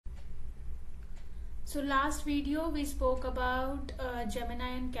So last video we spoke about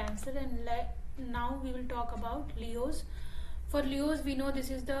Gemini and Cancer, and now we will talk about Leos. For Leos, we know this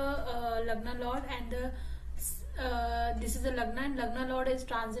is the Lagna Lord, and this is the Lagna, and Lagna Lord is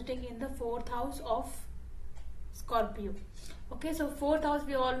transiting in the 4th house of Scorpio. Okay, so 4th house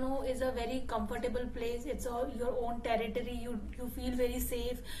we all know is a very comfortable place. It's your own territory. You feel very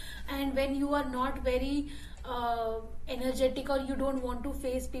safe, and when you are not very energetic or you don't want to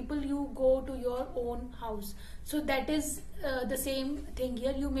face people, you go to your own house. So that is the same thing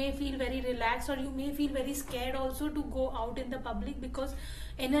here. You may feel very relaxed, or you may feel very scared also to go out in the public, because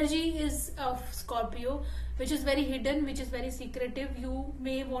energy is of Scorpio, which is very hidden, which is very secretive. You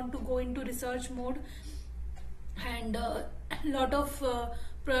may want to go into research mode, and lot of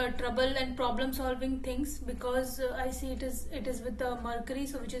trouble and problem solving things, because I see it is with the Mercury,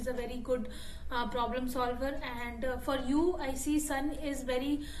 so which is a very good problem solver. And for you, I see Sun is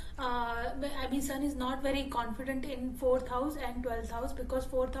very Sun is not very confident in 4th house and 12th house, because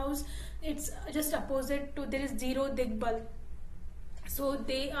 4th house, it's just opposite to, there is 0 Digbal, so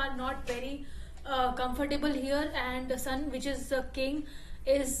they are not very comfortable here. And the Sun, which is the king,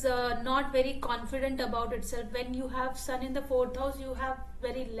 is not very confident about itself. When you have Sun in the 4th house, you have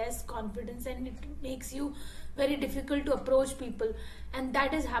very less confidence, and it makes you very difficult to approach people, and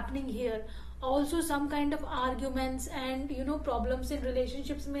that is happening here. Also, some kind of arguments and problems in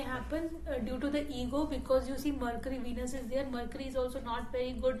relationships may happen due to the ego, because you see Mercury, Venus is there. Mercury is also not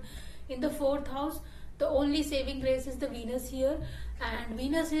very good in the 4th house. The only saving grace is the Venus here, and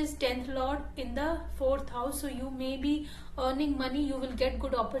Venus is 10th Lord in the 4th house. So you may be earning money. You will get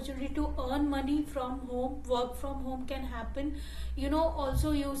good opportunity to earn money from home. Work from home can happen.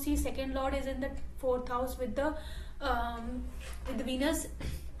 Also you see 2nd Lord is in the 4th house with the Venus,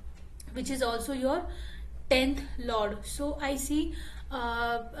 which is also your 10th Lord. So I see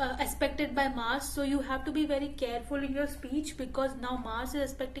aspected by Mars, so you have to be very careful in your speech, because now Mars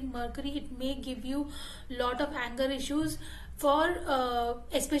is aspecting Mercury. It may give you lot of anger issues, for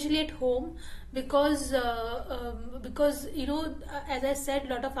especially at home, because as I said,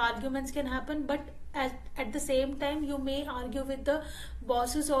 lot of arguments can happen, but at the same time you may argue with the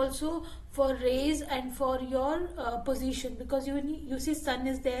bosses also for raise and for your position, because you see Sun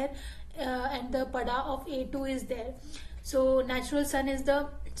is there, and the pada of A2 is there. So natural Sun is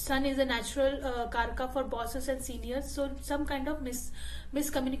a natural karka for bosses and seniors, so some kind of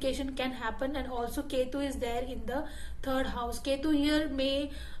miscommunication can happen. And also Ketu is there in the 3rd house. Ketu here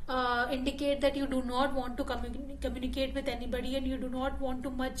may indicate that you do not want to communicate with anybody, and you do not want to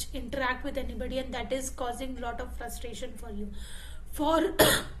much interact with anybody, and that is causing a lot of frustration for you.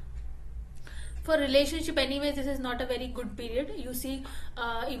 For relationship, anyways, this is not a very good period. You see,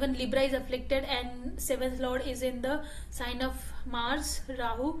 even Libra is afflicted, and 7th Lord is in the sign of Mars,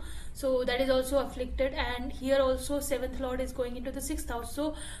 Rahu, so that is also afflicted. And here also 7th Lord is going into the 6th house.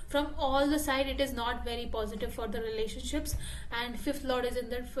 So from all the side, it is not very positive for the relationships. And 5th Lord is in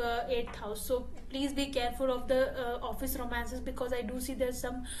the 8th house. So please be careful of the office romances, because I do see there's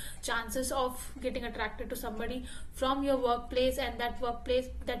some chances of getting attracted to somebody from your workplace, and that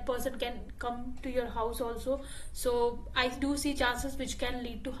person can come to your house also. So I do see chances which can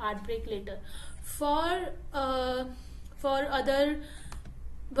lead to heartbreak later. For other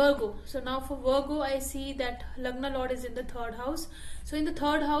Virgo, so now for Virgo, I see that Lagna Lord is in the 3rd house. So in the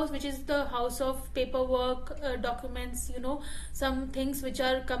 3rd house, which is the house of paperwork, documents, some things which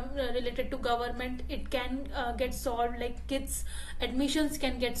are related to government, it can get solved, like kids admissions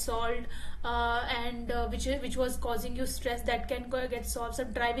can get solved, and which was causing you stress, that can get solved.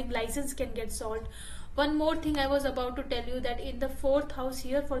 Some driving license can get solved. One more thing I was about to tell you, that in the 4th house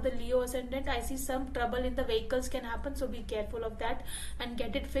here for the Leo ascendant, I see some trouble in the vehicles can happen, so be careful of that and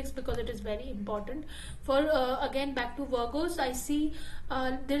get it fixed, because it is very important. For again back to Virgos, I see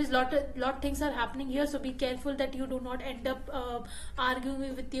there is lot things are happening here, so be careful that you do not end up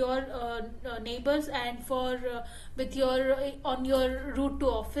arguing with your neighbors, and with your on your route to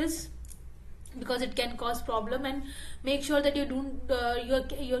office, because it can cause problem. And make sure that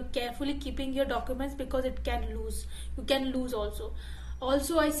you're carefully keeping your documents, because you can lose also.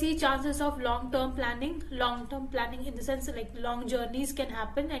 I see chances of long-term planning in the sense, like long journeys can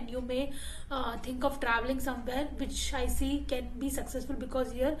happen, and you may think of traveling somewhere, which I see can be successful,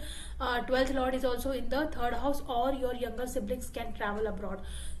 because here 12th Lord is also in the 3rd house, or your younger siblings can travel abroad.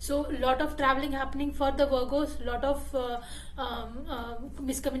 So lot of traveling happening for the Virgos, lot of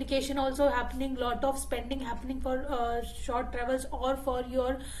miscommunication also happening, lot of spending happening for short travels, or for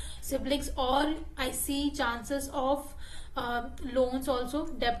your siblings, or I see chances of loans also,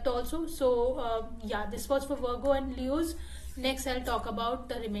 debt also. So yeah, this was for Virgo and Leos. Next I'll talk about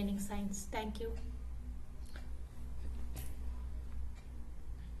the remaining signs. Thank you.